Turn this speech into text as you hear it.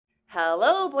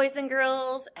Hello, boys and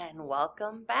girls, and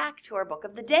welcome back to our book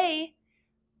of the day.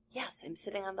 Yes, I'm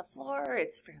sitting on the floor.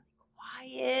 It's fairly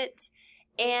quiet.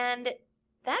 And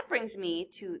that brings me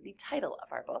to the title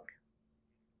of our book,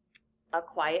 A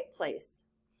Quiet Place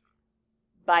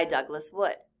by Douglas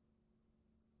Wood.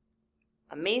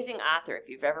 Amazing author. If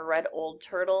you've ever read Old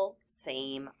Turtle,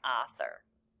 same author.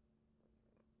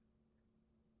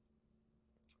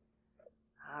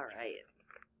 All right.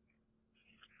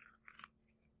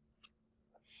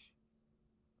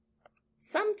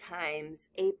 Sometimes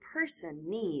a person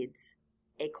needs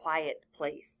a quiet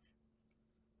place.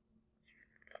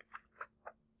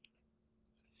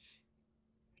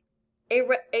 A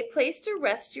place to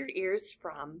rest your ears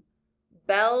from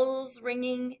bells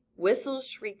ringing, whistles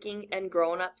shrieking, and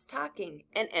grown-ups talking,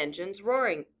 and engines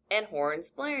roaring, and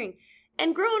horns blaring,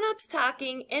 and grown-ups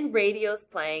talking, and radios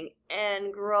playing,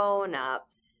 and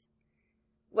grown-ups.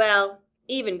 Well,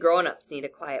 even grown-ups need a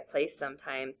quiet place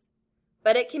sometimes.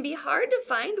 But it can be hard to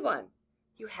find one.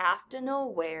 You have to know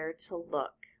where to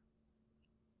look.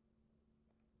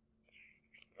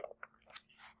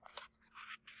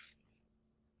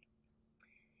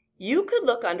 You could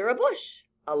look under a bush,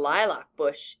 a lilac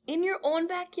bush, in your own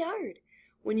backyard.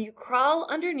 When you crawl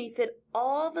underneath it,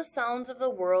 all the sounds of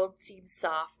the world seem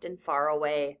soft and far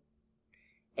away.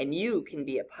 And you can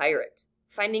be a pirate,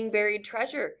 finding buried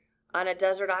treasure on a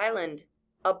desert island.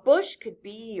 A bush could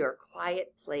be your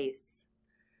quiet place.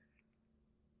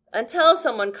 Until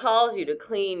someone calls you to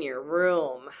clean your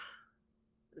room.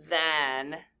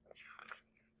 Then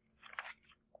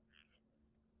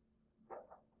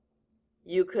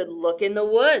you could look in the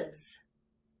woods.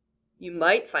 You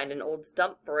might find an old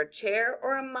stump for a chair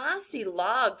or a mossy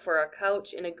log for a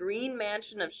couch in a green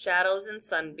mansion of shadows and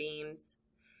sunbeams.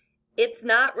 It's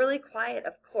not really quiet,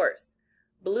 of course.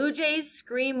 Blue jays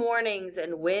scream warnings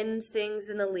and wind sings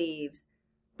in the leaves,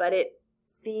 but it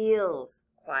feels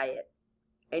quiet.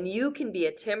 And you can be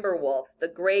a timber wolf, the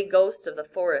gray ghost of the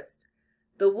forest.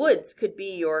 The woods could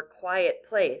be your quiet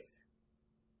place.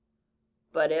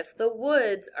 But if the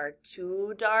woods are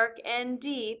too dark and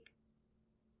deep,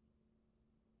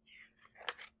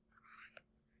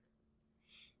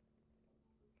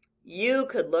 you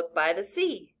could look by the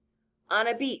sea. On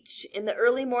a beach, in the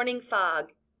early morning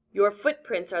fog, your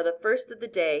footprints are the first of the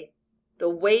day. The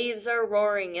waves are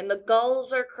roaring and the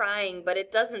gulls are crying, but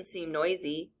it doesn't seem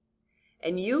noisy.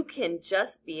 And you can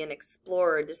just be an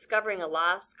explorer discovering a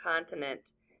lost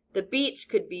continent. The beach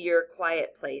could be your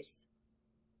quiet place.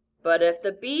 But if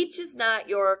the beach is not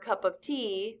your cup of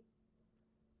tea,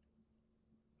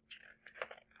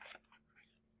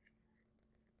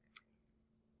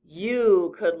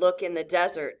 you could look in the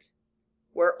desert,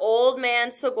 where old man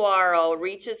saguaro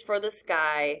reaches for the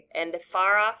sky and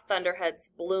far-off thunderheads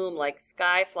bloom like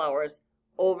sky flowers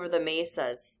over the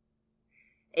mesas.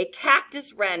 A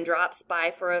cactus wren drops by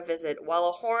for a visit while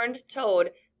a horned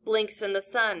toad blinks in the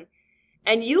sun.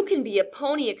 And you can be a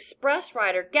pony express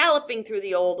rider galloping through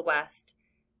the Old West.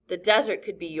 The desert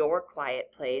could be your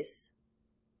quiet place.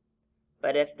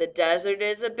 But if the desert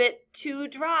is a bit too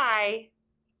dry,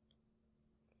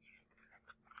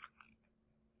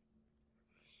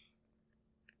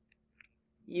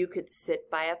 you could sit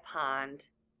by a pond.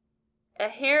 A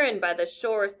heron by the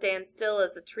shore stands still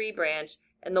as a tree branch,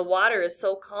 and the water is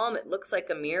so calm it looks like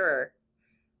a mirror.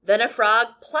 Then a frog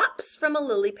plops from a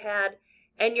lily pad,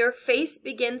 and your face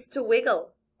begins to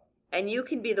wiggle. And you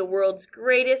can be the world's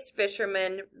greatest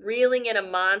fisherman, reeling in a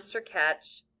monster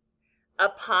catch. A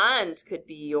pond could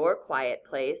be your quiet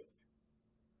place.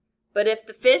 But if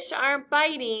the fish aren't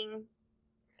biting,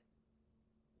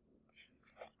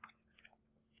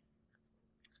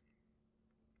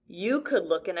 you could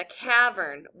look in a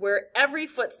cavern where every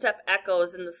footstep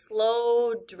echoes and the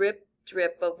slow drip,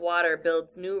 drip of water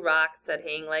builds new rocks that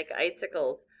hang like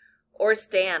icicles or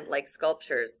stand like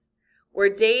sculptures,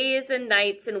 where days and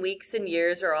nights and weeks and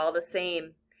years are all the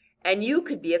same. And you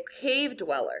could be a cave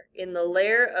dweller in the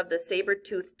lair of the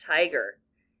saber-toothed tiger.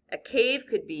 A cave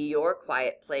could be your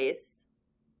quiet place.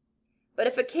 But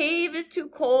if a cave is too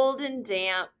cold and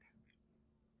damp,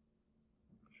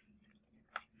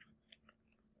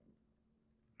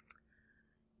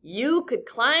 you could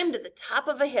climb to the top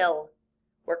of a hill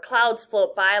where clouds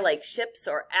float by like ships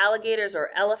or alligators or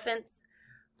elephants.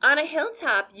 On a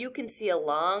hilltop, you can see a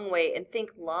long way and think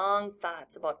long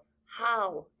thoughts about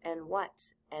how and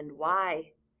what and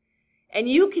why. And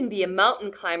you can be a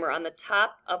mountain climber on the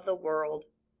top of the world.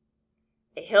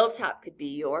 A hilltop could be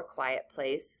your quiet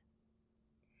place.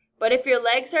 But if your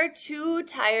legs are too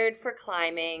tired for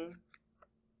climbing,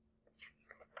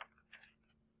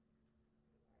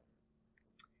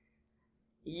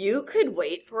 you could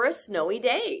wait for a snowy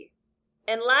day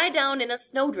and lie down in a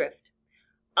snowdrift.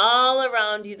 All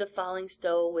around you the falling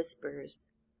snow whispers,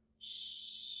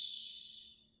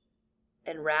 shh,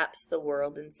 and wraps the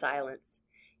world in silence.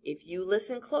 If you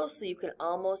listen closely, you can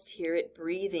almost hear it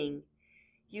breathing.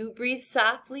 You breathe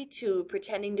softly too,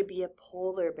 pretending to be a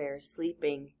polar bear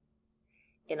sleeping.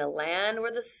 In a land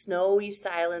where the snowy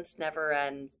silence never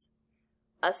ends,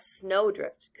 a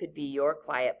snowdrift could be your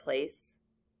quiet place.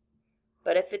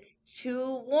 But if it's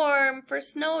too warm for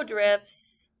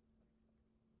snowdrifts,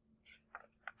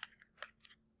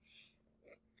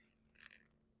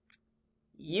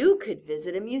 you could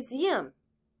visit a museum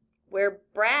where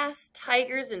brass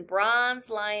tigers and bronze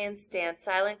lions stand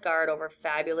silent guard over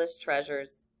fabulous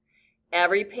treasures.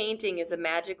 Every painting is a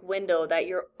magic window that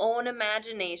your own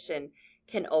imagination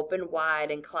can open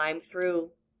wide and climb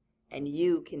through, and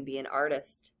you can be an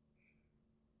artist.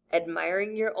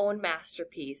 Admiring your own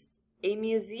masterpiece, a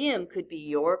museum could be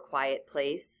your quiet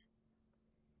place.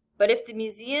 But if the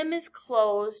museum is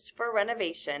closed for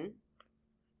renovation,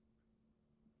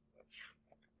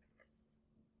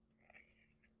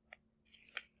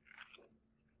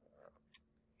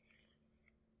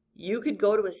 you could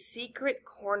go to a secret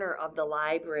corner of the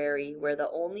library where the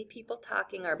only people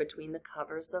talking are between the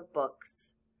covers of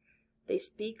books. They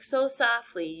speak so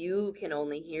softly you can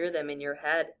only hear them in your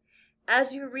head.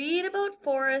 As you read about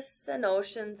forests and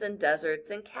oceans and deserts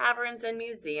and caverns and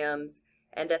museums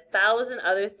and 1,000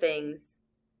 other things,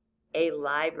 a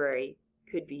library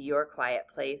could be your quiet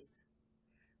place.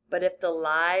 But if the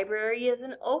library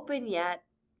isn't open yet,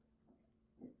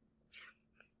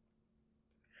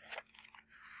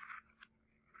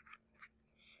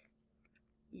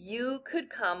 you could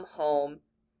come home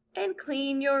and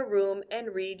clean your room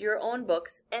and read your own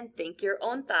books and think your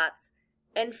own thoughts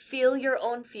and feel your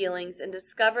own feelings and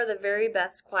discover the very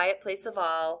best quiet place of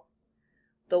all,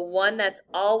 the one that's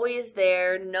always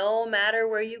there no matter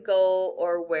where you go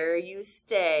or where you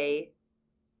stay.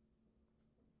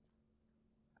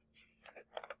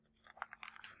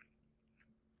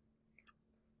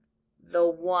 The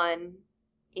one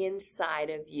inside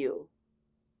of you.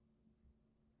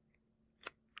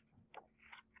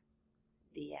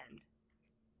 The end.